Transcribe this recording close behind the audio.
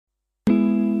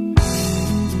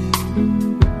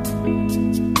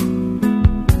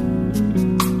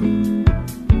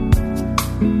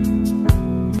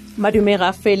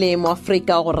Madumega fele mo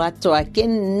Afrika go ratwa ke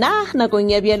nna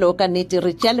nakong ya bjalo ka nnete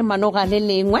re tša le manoga le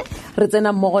lengwe re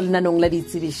tsena mmogo lenanong la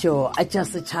ditsebišo a tša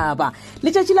setšhaba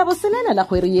letšatši la boselena la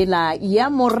kgwere yela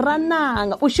ya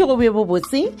moranang bošego be bo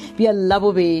botse bja la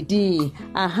bobedi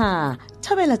aha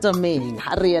thabela tsameng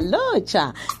ha re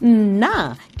lotša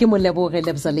nna ke moleboge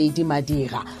lebza lady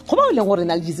Madiga go ba o leng gore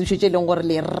na le ditsebišo tše leng gore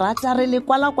le rata re le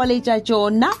kwala-kwaletša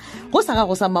tšona go sa ga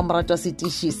go sa mamoratwa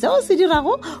setiši seo se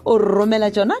dirago o romela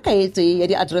tšona ka etse ya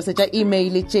di address tša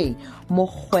email tše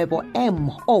mokgwebo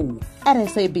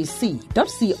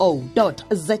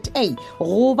mo@sabc.co.za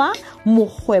goba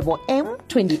mokgwebo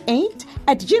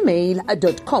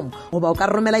m28@gmail.com goba o ka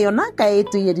romela yona ka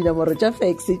etse ya dinomoro tša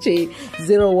fax tše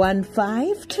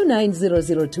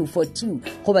 01529000242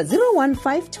 goba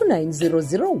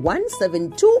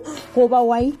 01529000172 goba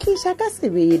wa ikliša ka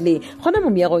sebele gona mo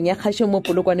meagong ya kgašo mo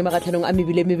polokwane magatlhanong a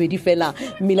mebile mebedi fela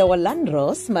mmila wa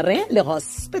Landros mare le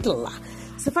hospital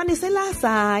sefane sela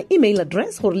sa email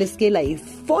address gore le seke la e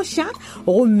foša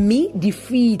gomme di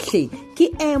fihle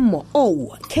ke mokgebo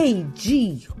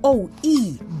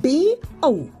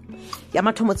ya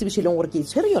mathomo tsebišo leng gore ke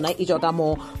itshwere yona e tšwa ka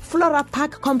mo Flora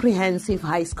Park Comprehensive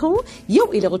High School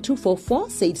yeo e lego 244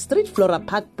 State Street Flora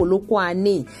Park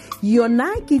Polokwane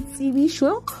yona ke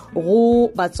tsebišo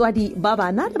go batswadi ba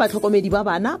bana le batlhokomedi ba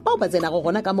bana bao ba tsenago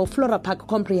gona ka mo Flora Park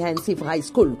Comprehensive High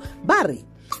School ba re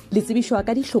le tsebišwa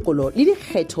ka dihlokolo le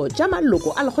dikgetho tša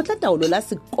maloko a lekgotla-taolo la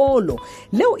sekolo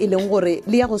leo e leng gore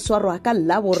le ya go swarwa ka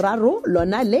laboraro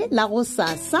lona le la go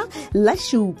sasa la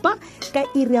šupa ka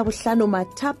iri ya bohlano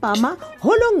mathapama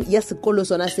holong ya sekolo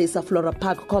sona se sa Flora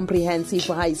Park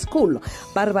Comprehensive High School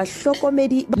ba re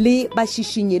bahlokomedi le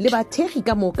bašišinyi le bathegi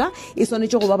ka moka e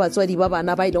swanetše go ba batswadi ba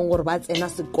bana ba e leng gore ba tsena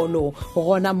sekolo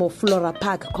gona mo Flora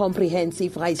Park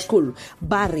Comprehensive High School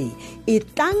ba re e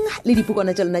tlang le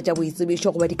dipukwana tša lena tša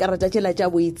boitsebišo goba dikarata tšela tša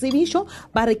boitsebišo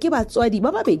ba re ke batswadi ba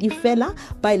babedi fela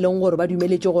ba e leng gore ba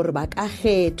dumeletše gore ba ka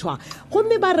kgethwa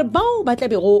gomme ba re bao ba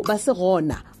tlabego ba se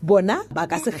gona bona ba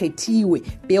ka se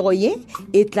kgethiwe pego ye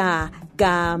e tla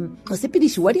ka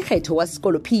mosepediši wa dikgetho wa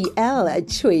sekolo PL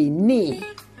Tshweni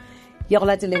ya go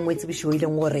lateleng moitsebišo e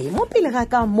leng gore mo pele ga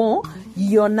ka mo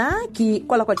yona ke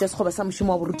kwala-kwatša sekgoba sa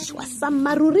mošomo wa borutiši wa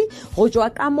Sammaruri go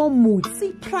tšwa ka mo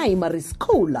Motse Primary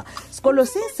School sekolo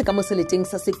se se ka mo seleteng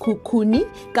sa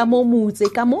Sekhukhuni ka mo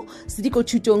Motse ka mo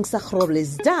sedikothutong sa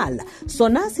Groblersdal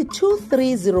sona se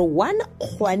 2301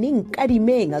 Kgwaneng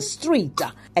Kadimeng Street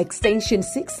extension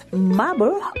 6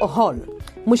 Marble Hall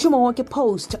mošomo wa ke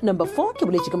post number 4 ke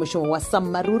boletše ke mošomo wa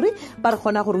Sammaruri ba re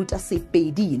kgona go ruta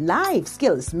Sepedi life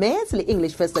skills maths le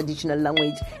English first additional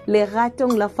language le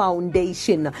gatong la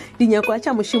foundation dinyakwa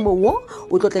tša mošomo wo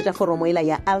o tlotletša foromo ela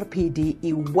ya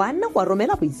LPDE 1 wa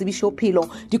romela boitsebišo phelo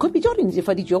dikopi tšo re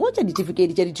netefaditšwego tša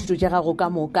ditifikeiti tša dithuto tša gago ka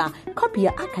moka copy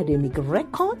ya academic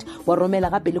record wa romela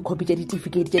gape le copy tša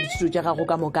ditifikeiti tša dithuto tša gago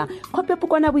ka moka copy ya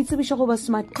pukwana boitsebišo goba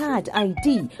smart card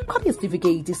ID copy ya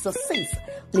certificate sa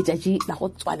SACE letšatši la go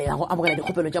tswalela go amogela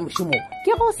dikgopelo tša mošomo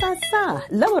ke go sasa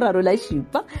la boraro la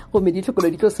šupa gomme ditlhokolo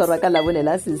di tlo swarwa ka labone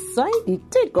la seswai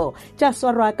diteko tša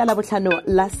swarwa ka labohlano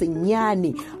la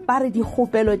senyane ba re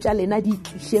dikgopelo tša lena di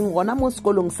tlišeng gona mo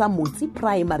sekolong sa Motse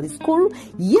Primary School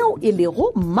yeo e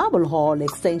lego Marble Hall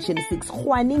extension 6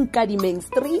 Kgwaneng Kadimeng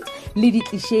Street le di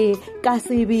tliše ka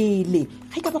sebele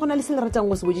ga e ka ba gona le se le ratang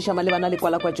go se bojiša malebana le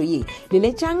kwala-kwatšo ye le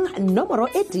letšang nomoro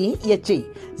e tee ya tše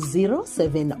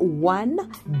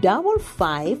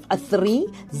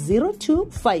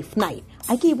 07155530259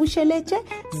 a ke e bušeletše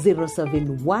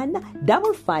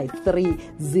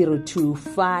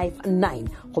 07155300259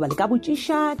 goba le ka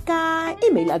botšiša ka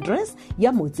email address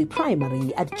ya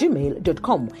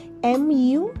motseprimary@gmail.com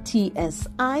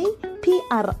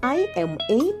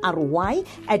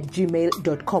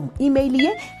mutsiprimary@gmail.com email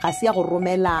ye ga se ya go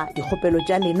romela dikgopelo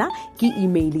tša lena ke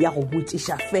email ya go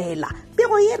botšiša fela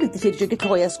pego ye re tišeditšwe ke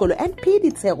tlhogo ya sekolo NP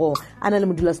Ditshego a na le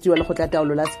modulasetulo wa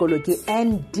lekgotla-taolo la sekolo ke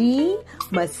ND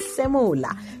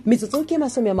Masemola metsotso ke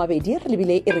 20 re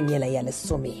lebile e renyela ya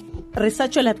lesome re sa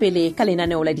tšwela pele ka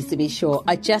lenaneo la ditsebišo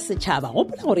a tša setšhaba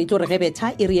gopola gore e tlo re ge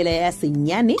betha e riela ya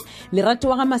senyane lerato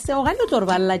wa ga Masego ga le tlo re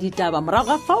balela ditaba morago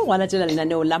ga fao go latela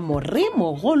lenaneo la More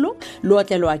Mogolo le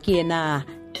otlelwa ke yena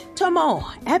Tomo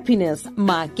Happiness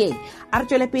Make a re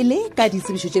tšwele pele ka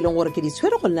ditsebišo tše leng gore ke di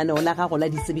tshwere go lenaneo la gago la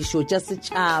ditsebišo tša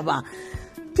setšhaba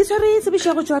ke ke tshwere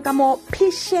Ditsebišo go tswa ka mo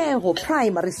Phishego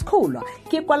Primary School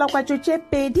ke kwala kwa tše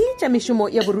pedi tša mešomo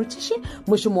ya borutiši.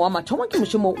 Mošomo wa mathomo ke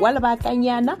mošomo wa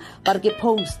lebakanyana ba re ke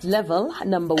post level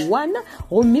number 1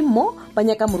 gomme mo ba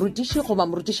nyaka morutiši goba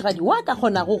morutišigadi wa ka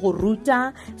kgonago go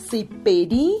ruta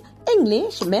Sepedi,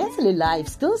 English, Math le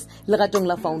Life Skills legatong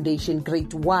la Foundation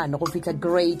grade 1 go fihla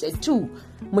grade 2.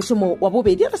 Mošomo wa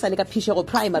bobedi re sa le ka Phishego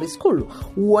Primary School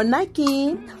wona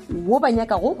ke wo ba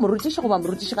nyakago morutiši goba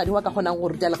morutišigadi wa ka kgonang go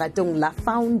ruta legatong la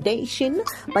Foundation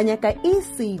ba nyaka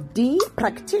ECD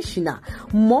practitioner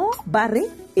mo ba re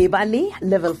e ba le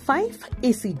level 5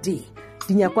 ECD.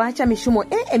 Dinyakwa tša mešomo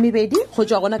e mebedi go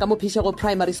tšwa gona ka mo Phishego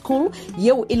Primary School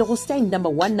yeo e le go stand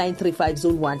number 1935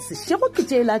 zone 1 sešego ke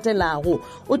tše latelago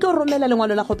o tlo romela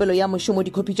lengwalo la kgopelo ya mošomo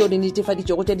dikopi tšeo di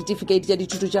netefaditšego tša ditifikeiti tša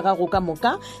dithuto tša gago ka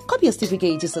moka copy ya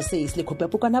certificate sa SACE le kopi ya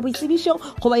pukana boitsebišo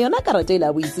goba yona karata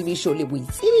la boitsebišo le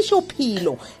boitsebišo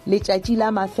philo letšatši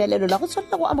la mafelelo la go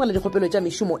tshwanela go amogela dikgopelo tša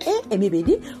mešomo e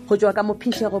mebedi go tšwa ka mo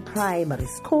Phishego Primary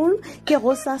School ke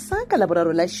go sasa ka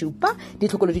laboraro la šupa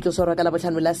ditlhokolo di tlo swarwa ka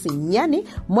labohlano la senyane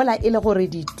mola e le gore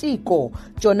diteko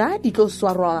tšona di tlo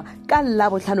swarwa ka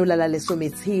labohlano la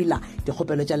lesometshela.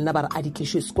 Dikgopelo tša lena ba re a di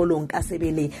tlišwe sekolong ka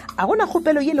sebele a gona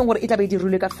kgopelo ye leng gore e tla be di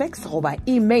rulwe ka fax goba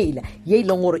email ye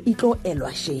leng gore e tlo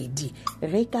elwa šedi.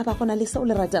 Ge ka ba gona le seo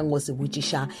le ratang go se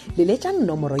botšiša le letšang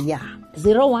nomoro ya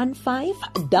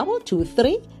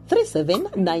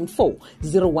 015-223-3794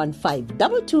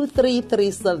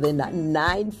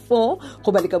 015-223-3794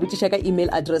 goba le ka botšiša ka email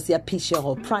address ya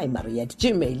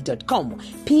phishegoprimary@gmail.com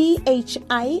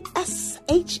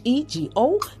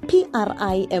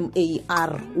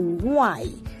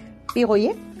phegoprimary. Pego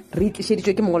ye re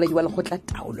tlišeditšwe ke mongoledi wa lekgotla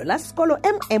taolo la sekolo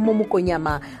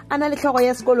Mokonyama a na le tlhogo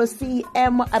ya sekolo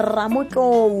CM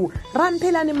Ramotlou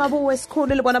Ramphelane Maboe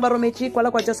School le bona ba rometše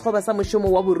kwala kwa tša sekgoba sa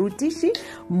mošomo wa borutiši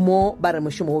mo ba re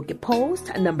mošomo wo ke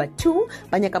post number 2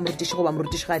 ba nyaka morutiši goba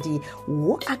morutišigadi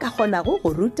wo a ka kgonago go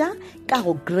ruta ka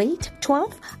go grade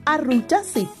 12 a ruta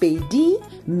Sepedi,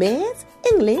 Math,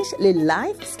 English le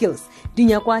Life Skills.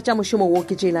 Dinyakwa tša mošomo wo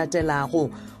ke tše latelago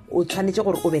o tshwanetse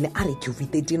gore o bele a re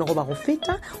COVID-13 goba go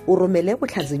feta o romele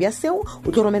botlhatsi bja seo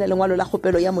o tlo romela lengwalo la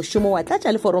kgopelo ya mošomo wa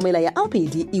tlatša le foromela ya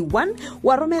LPD E1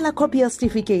 wa romela copy ya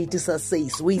certificate sa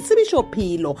SACE boitsebišo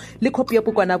philo le copy ya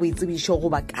pukana boitsebišo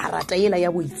goba karata yela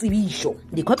ya boitsebišo.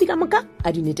 Dikopi ka moka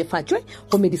a di netefatšwe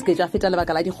gomme di seke tša feta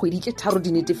lebaka la dikgwedi tše tharo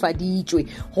di netefaditšwe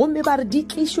gomme ba re di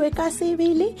tlišwe ka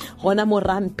sebele gona mo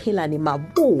Ramphelane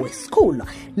Maboe School.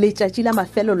 Letšatši la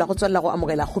mafelo la go tswalela go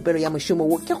amogela kgopelo ya mošomo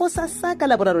wo ke go sasa ka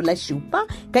laboraro la šupa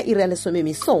ka iri ya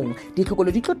lesomemesong.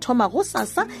 Ditlhokolo di tlo thoma go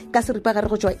sasa ka seripagare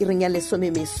go tšwa iring ya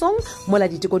lesomemesong mola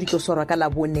diteko di tlo swarwa ka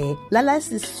labone la la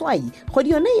seswai kgwedi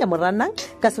yone ya moranang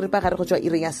ka seripagare go tšwa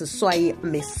iring ya seswai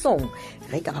mesong.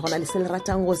 Ge ka ba gona le se le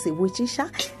ratang go se botšiša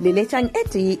le letšang e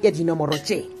tee ya dinomoro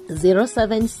tše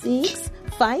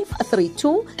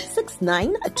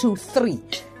 076-532-6923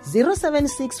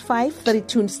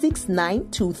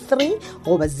 076-532-6923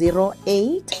 goba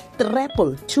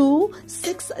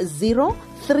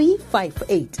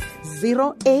 08-222-60358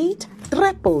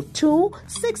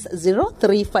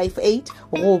 08-222-60358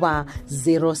 goba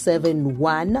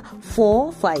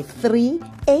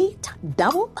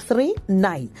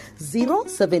 071-453-8339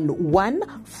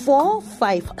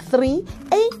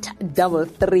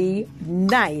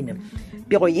 071-453-8339.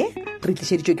 Pego ye re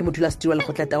tlišeditšwe ke modulasetulo wa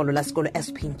lekgotla taolo la sekolo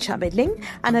SP Nchabeleng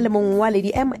a na le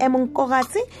mongwaledi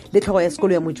Nkogatse le tlhogo ya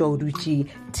sekolo ya motšwa o dutše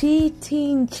TT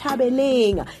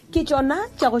Nchabeleng ke tšona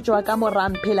tša go tšwa ka mo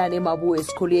Ramphelane Maboe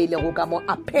School ye ile go ka mo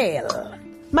Appel.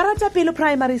 Maratapelo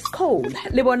Primary School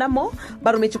le bona mo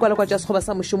ba rometše kwala kwa tša sekgoba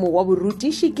sa mošomo wa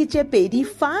borutiši ke tše pedi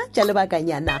fa tša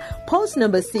lebakanyana post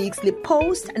number 6 le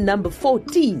post number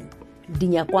 14.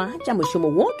 Dinyakwa tša mošomo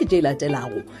wo ke tše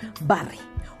latelago ba re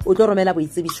o tlo romela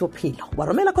boitsebišo phelo wa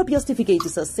romela copy ya certificate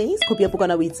sa SACE copy ya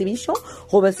pukana boitsebišo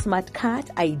goba smart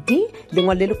card ID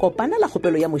lengwalo le le kopana la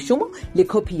kgopelo ya mošomo le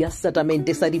copy ya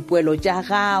setatamente sa dipoelo tša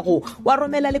gago wa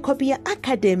romela le copy ya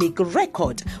academic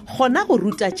record gona go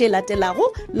ruta tše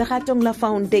latelago legatong la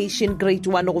Foundation grade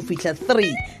 1 go fihla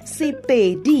 3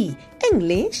 Sepedi,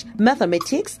 English,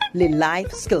 Mathematics le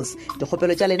Life Skills.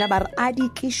 Dikgopelo tša lena ba re a di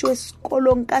tlišwe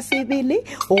sekolong ka sebele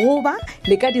goba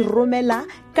le ka di romela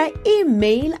ka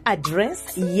email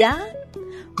address ya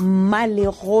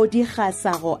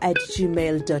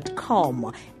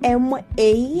malegodigasago@gmail.com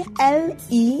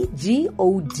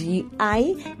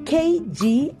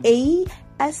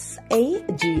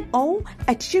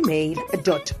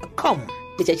malegodigasago@gmail.com.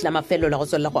 letšatši la mafelo la go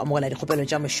tswelela go amogela dikgopelo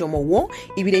tša mošomo wo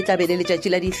ebile tla be le letšatši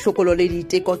la dihlokolo le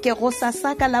diteko ke go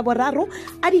sasaka la boraro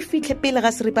a di fitlhe pele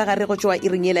ga seripagare go tšwa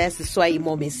iringela ya seswai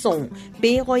mo mesong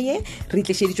pego ye re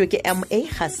tlišeditšwe ke ma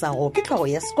gasago ke tlhogo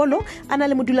ya sekolo a na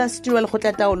le modulasetulo wa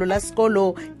lekgotlataolo la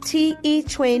sekolo te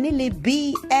tshweni le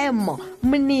bm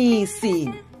mnisi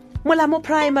Molamo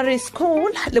Primary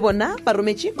School le bona ba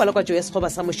rometše kwalokwatšo ya sekgoba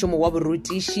sa mošomo wa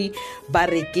borutiši ba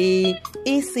re ke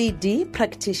ECD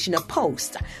Practitioner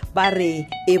Post ba re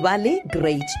e ba le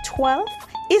Grade 12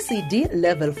 ECD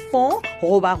Level 4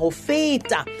 go ba go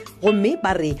feta gomme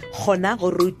ba re gona go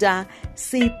ruta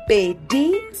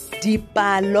Sepedi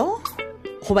dipalo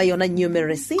go ba yona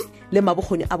numeracy le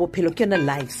mabokgoni a bophelo ke yona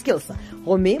life skills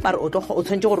gomme ba re o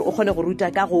tshwanetse gore o kgone go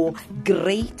ruta ka go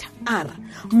Grade R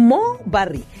mo ba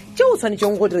re tšeo o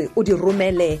tshwanetseng gore o di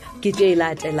romele ke tše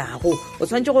latelago o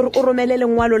tshwanetse gore o romele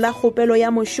lengwalo la kgopelo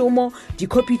ya mošomo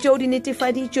dikopi tšeo di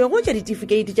netefaditšwego tša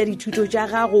ditefikeiti tša dithuto tša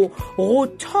gago go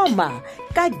thoma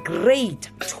ka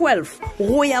Grade 12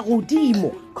 go ya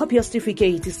godimo copy of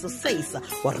certificate says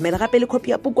wa romela gape le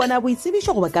copy ya pukwana ya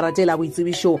boitsebišo goba karata la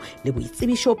boitsebišo le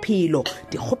boitsebišo phelo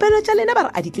dikgopelo tša lena ba re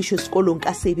a di tlišwe sekolong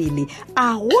ka sebele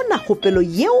a gona kgopelo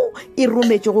yeo e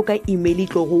rometšego ka email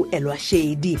tlo go elwa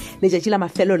šedi letšatši la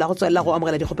mafelo la go tswelela go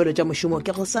amogela dikgopelo tša mošomo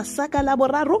ke go sasaka la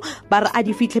boraro ba re a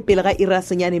di fitlhe pele ga iri ya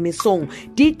senyane mesong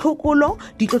ditlhokolo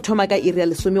di tlo thoma ka iri ya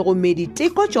lesome gomme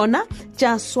diteko tšona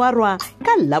tša swarwa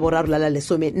ka laboraro la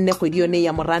lesome nne kgwedi yone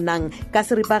ya moranang ka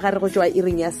seripagare go tšwa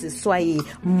iring ya seswai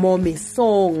mo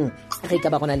mesong ge ka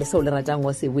ba gona le seo le ratang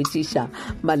go se botšiša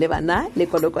malebana le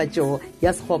kwalokwatšo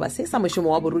ya sekgoba se sa mošomo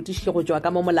wa borutiši go tšwa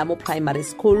ka mo Molamo Primary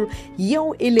School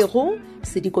yeo e lego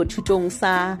sedikothutong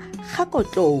sa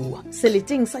Gakotlou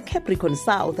seleteng sa Capricorn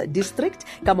South District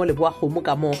ka mo Leboakgomo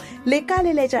ka mo le ka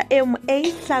leletša ma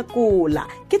Hlakola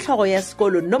ke tlhogo ya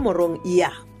sekolo nomorong ya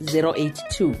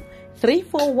 082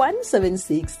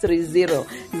 3417630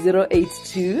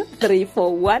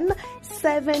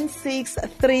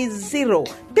 082-341-7630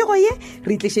 pego ye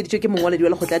re tlišeditšwe ke mongwaledi wa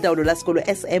lekgotlataolo la sekolo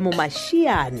SM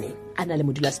Mašiane a na le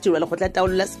modulasetulo wa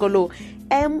lekgotlataolo la sekolo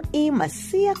me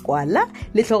Masia Kwala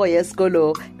le tlhogo ya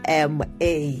sekolo ma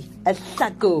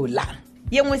Hlakola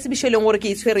ye nngwe tsebišo e leng gore ke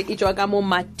itshwere e tšwa ka mo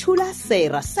Matula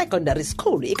Sera Secondary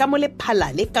School e ka mo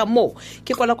Lephalale ka mo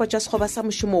ke kwalakwatšo ya sekgoba sa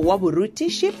mošomo wa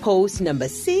borutiši post number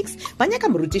 6 ba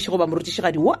nyaka morutiši goba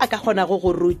morutišigadi wo a ka kgonago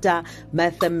go ruta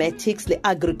mathematics le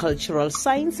agricultural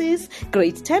sciences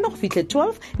grade 10 go fitlhe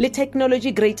 12 le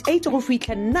technology grade 8 go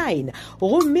fitlhe 9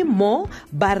 gomme mo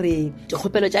ba re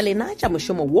dikgopelo tša lena tša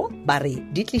mošomo wo ba re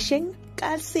di tlišeng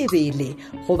ka sebele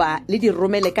goba le di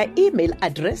romele ka email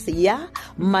address ya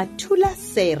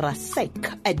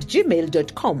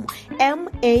matulasera@gmail.com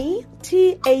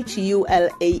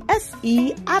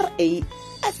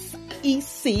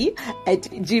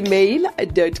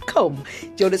matulasera@gmail.com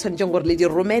tšeo le tshwanetseng gore le di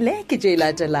romele ke tše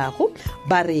latelago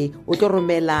ba re o tlo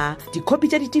romela dikopi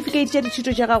tša ditefikeiti tša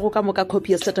dithuto tša gago ka moka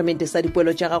copy ya setatamente sa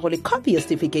dipoelo tša gago le copy ya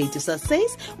certificate sa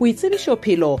says boitsebišo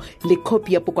phelo le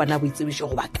copy ya pukwana boitsebišo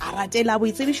goba karatela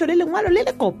boitsebišo le lengwalo le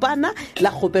le kopana la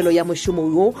kgopelo ya mošomo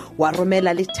yo wa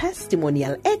romela le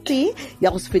testimonial ya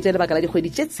go se fete lebaka la dikgwedi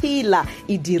tše tshela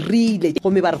e dirile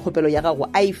gomme ba re kgopelo ya gago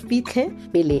a e fitlhe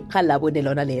pele ga labone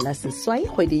lona le la seswai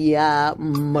kgwedi ya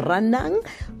moranang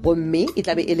gomme e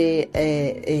tlabe e le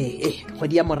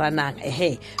kgwedi ya moranang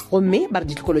gomme ba re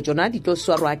ditlhokolo tšona di tlo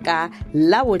swarwa ka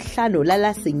la bohlano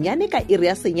la senyane ka iri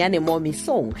ya senyane mo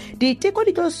mesong diteko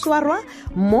di tlo swarwa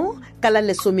mo ka la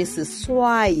lesome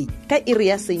seswai ka iri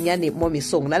ya senyane mo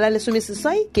mesong la lesome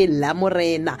seswai ke la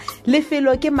morena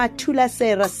lefelo ke Matula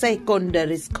Sera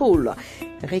Secondary School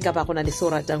ge ka ba gona le se o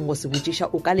ratang go se botšiša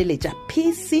o ka leletša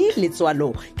PC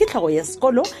letswalo ke tlhogo ya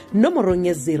sekolo nomorong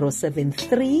ya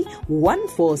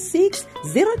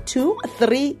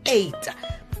 073-146-0238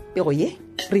 pego ye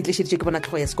re tlišeditše ke bona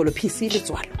tlhogo ya sekolo PC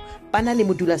letswalo ba na le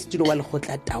modulasetulo wa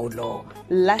lekgotlataolo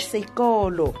la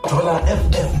sekolo Thola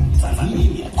FM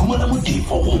Tsanamini kumana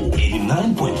modifo go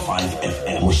 89.5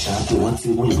 FM mošate wa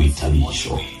tsebo le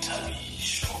boithabišo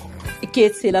ke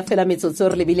tshela fela metsotso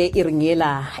re lebile e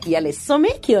ringela ya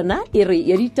lesome ke yona e re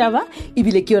ya ditaba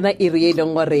ebile ke yona e re e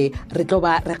leng gore re tlo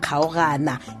ba re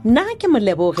kgaogana nna ke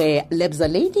moleboge Lebza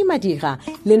Lady Madiga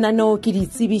lenano ke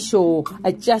ditsebišo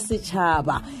tša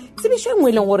setšhaba tsebišo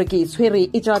engwe leng gore ke itshwere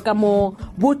e tšwa ka mo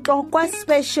Botlokwa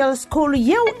Special School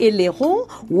yeo e lego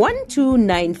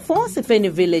 1294 Sefene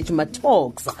Village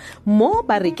Matox mo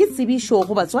ba re ke tsebišo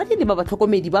go batswadi le ba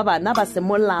batlhokomedi ba bana ba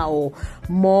semolao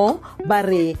mo ba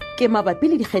re ke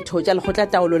mabapi le dikgetho tša lekgotla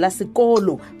taolo la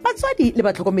sekolo batswadi le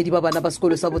batlhokomedi ba bana ba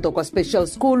sekolo sa Botlokwa Special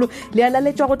School le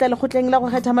alaletšwa go tla lekgotleng la go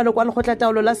kgetha maloko a lekgotla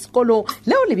taolo la sekolo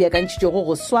leo le beakantšitšego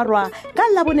go swarwa ka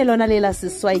labone lona le la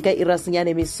seswai ka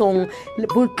irasenyane mesong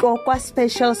Botlokwa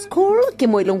Special School ke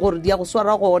mo e leng gore di ya go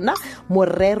swarwa gona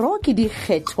morero ke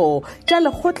dikgetho tša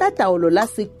lekgotla taolo la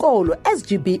sekolo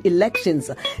SGB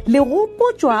elections le go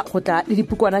potšwa go tla le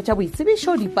dipukwana tša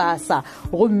boitsebišo di pasa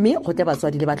gomme go tle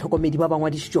batswadi le batlhokomedi ba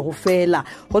bangwadišitšwe go fela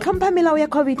go tlhompha melao ya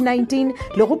COVID-19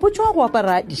 le go potšwa go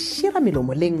apara dišira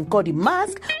melomo le nko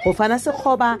di-mask go fana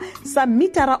sekgoba sa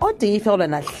mitara o tee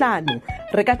fegelwana 5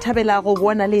 re ka thabela go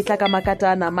bona le tla ka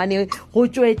makatana mane go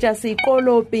tšwetša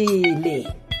sekolo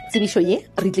pele tsebišo ye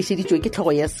re tlišeditšwe ke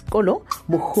tlhogo ya sekolo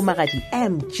mohumagadi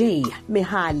MJ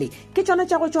Mehale ke tšona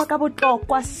tša go tšwa ka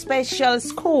Botlokwa Special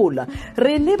School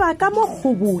re leba ka mo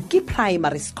Kgoboki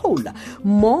Primary School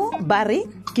mo ba re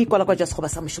ke kwalakwa tša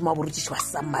sekgoba sa mošomo wa borutiši wa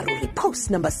Samaruri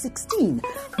post number 16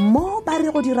 mo ba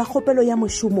re go dira kgopelo ya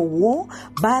mošomo wo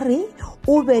ba re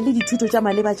o be le dithuto tša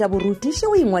maleba tša borutiši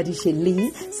o ingwadiše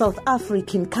le South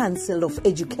African Council of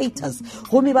Educators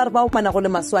gomme ba re ba opana go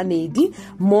le maswanedi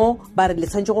mo ba re le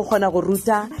tshwantse go kgona go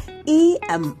ruta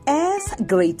EMS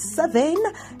grade 7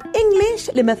 English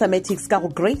le mathematics ka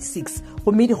go grade 6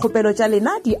 gomme dikgopelo tša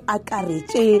lena di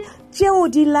akaretše tšeo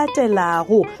di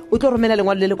latelago o tlo romela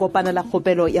lengwalo le le kopana la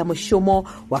kgopelo ya mošomo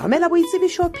wa romela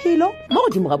boitsebišo phelo mo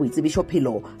godimo ga boitsebišo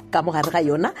phelo ka mogare ga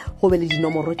yona go be le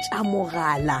dinomoro tša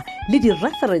mogala le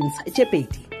di-reference tše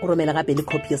pedi o romela gape le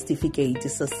copy ya certificate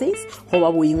sa SACE go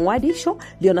ba boingwadišo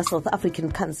le yona South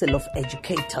African Council of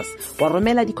Educators wa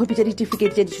romela dikopi tša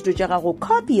certificate tša dithuto tša gago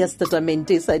copy ya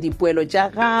statement sa dipoelo tša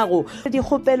gago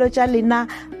dikgopelo tša lena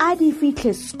a di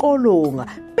fihle sekolong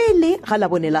pele ga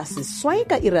labone la seswai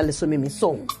ka ira lesome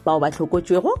mesong bao ba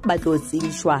tlhokotšwego ba tlo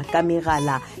tsebišwa ka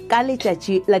megala ka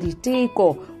letšatši la diteko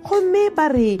gomme ba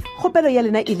re kgopelo ya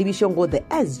lena e lebišeng go the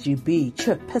SGB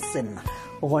chairperson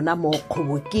gona mo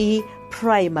Kgoboki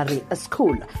Primary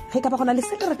School ge ka ba gona le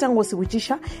se ke ratang go se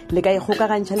botšiša le ka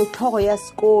ikgokagantšha le tlhogo ya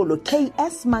sekolo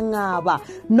KS Mangaba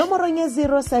nomorong ye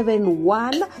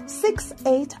 071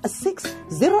 686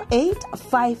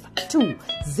 0852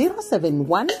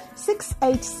 071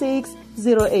 686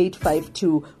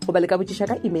 0852 go ba le ka botšiša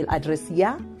ka email address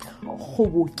ya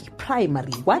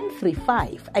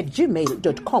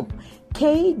kgobukiprimary135@gmail.com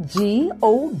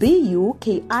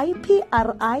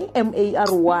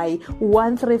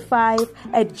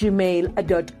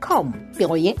KGOBUKIPRIMARY135@gmail.com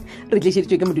pego ye re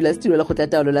tlišeditšwe ke modulasetulo la kgotla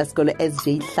taolo la sekolo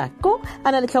SJ Hlako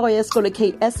a na le tlhogo ya sekolo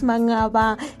KS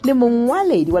Mangaba le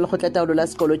mongwaledi wa lekgotla taolo la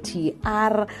sekolo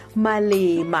TR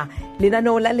Malema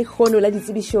lenaneo la lekgono la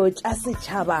ditsebišo tša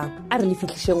setšhaba a re le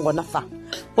fitlhišeng gona fa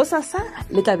go sasa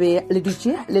le tlabe le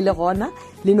dutše le le gona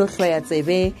le no hloya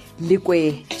tsebe le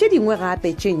kwe tše dingwe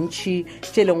gape tše ntši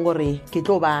tše leng gore ke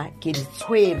tlo ba ke di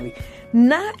tshwere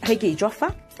nna ge ke tšwa fa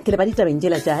ke le ba ditabeng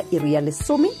tšela tša iri ya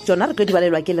lesome tšona re tlo di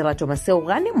balelwa ke Lerato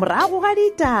Maseogane morago ga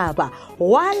ditaba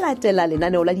go a latela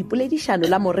lenaneo la dipoledišano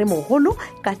la moremogolo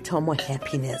ka Thomo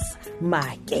Happiness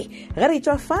make ge re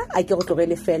tšwa fa a ke go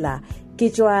tlogele fela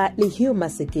ke tšwa le Hugh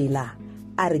Masekela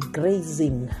a re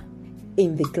grazing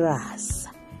in the grass.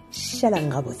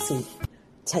 Shalangabotsi.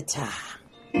 Ta-ta.